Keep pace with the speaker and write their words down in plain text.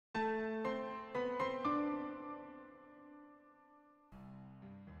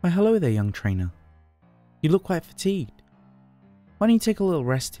hello there, young trainer. You look quite fatigued. Why don't you take a little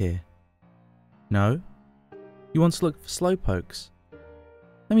rest here? No? You want to look for Slowpokes?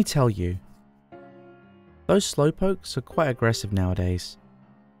 Let me tell you. Those Slowpokes are quite aggressive nowadays,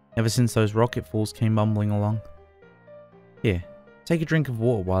 ever since those rocket falls came bumbling along. Here, take a drink of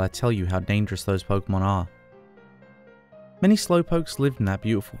water while I tell you how dangerous those Pokemon are. Many Slowpokes lived in that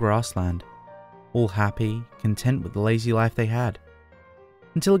beautiful grassland, all happy, content with the lazy life they had,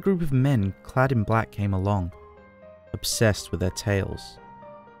 until a group of men clad in black came along, obsessed with their tails.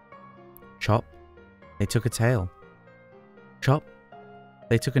 Chop, they took a tail. Chop,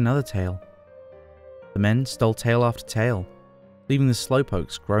 they took another tail. The men stole tail after tail, leaving the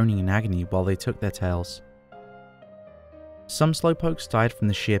Slowpokes groaning in agony while they took their tails. Some Slowpokes died from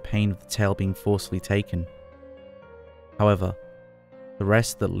the sheer pain of the tail being forcefully taken. However, the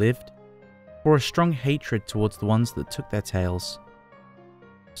rest that lived bore a strong hatred towards the ones that took their tails.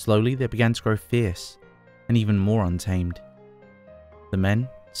 Slowly they began to grow fierce and even more untamed. The men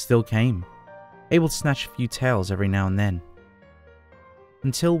still came, able to snatch a few tails every now and then.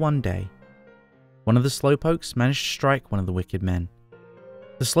 Until one day, one of the Slowpokes managed to strike one of the wicked men.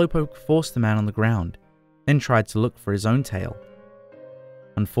 The Slowpoke forced the man on the ground, then tried to look for his own tail.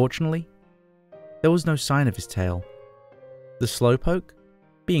 Unfortunately, there was no sign of his tail. The Slowpoke,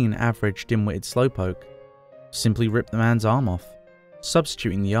 being an average dim-witted Slowpoke, simply ripped the man's arm off,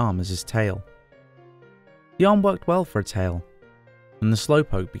 substituting the arm as his tail. The arm worked well for a tail, and the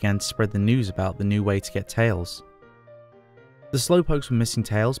Slowpoke began to spread the news about the new way to get tails. The Slowpokes with missing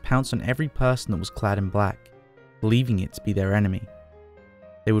tails pounced on every person that was clad in black, believing it to be their enemy.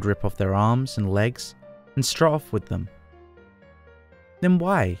 They would rip off their arms and legs and strut off with them. Then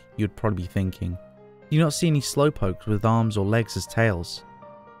why, you'd probably be thinking, do you not see any Slowpokes with arms or legs as tails?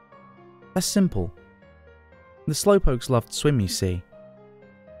 That's simple. The Slowpokes loved to swim, you see.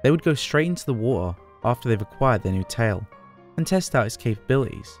 They would go straight into the water after they've acquired their new tail and test out its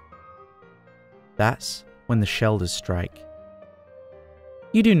capabilities. That's when the Shelders strike.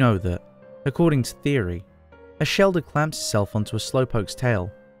 You do know that, according to theory, a Shelder clamps itself onto a Slowpoke's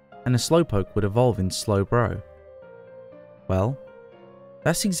tail, and a Slowpoke would evolve into Slowbro. Well,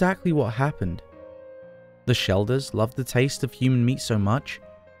 that's exactly what happened. The Shelders loved the taste of human meat so much,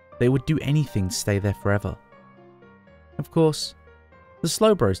 they would do anything to stay there forever. Of course, the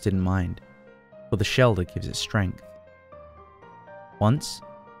Slowbros didn't mind, for the Shelder gives it strength. Once,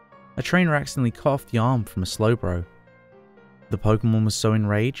 a trainer accidentally cut off the arm from a Slowbro. The Pokemon was so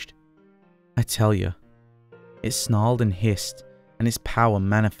enraged, I tell you, it snarled and hissed, and its power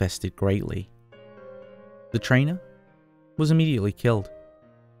manifested greatly. The trainer was immediately killed,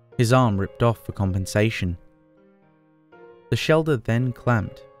 his arm ripped off for compensation. The Shelder then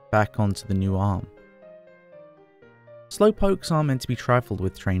clamped back onto the new arm. Slowpokes aren't meant to be trifled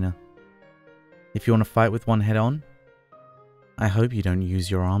with, trainer. If you want to fight with one head on, I hope you don't use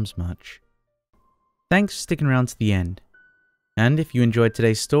your arms much. Thanks for sticking around to the end. And if you enjoyed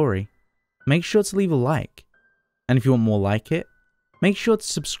today's story, make sure to leave a like. And if you want more like it, make sure to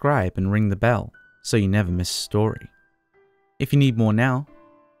subscribe and ring the bell so you never miss a story. If you need more now,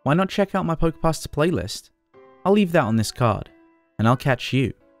 why not check out my Pokepasta playlist? I'll leave that on this card, and I'll catch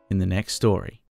you in the next story.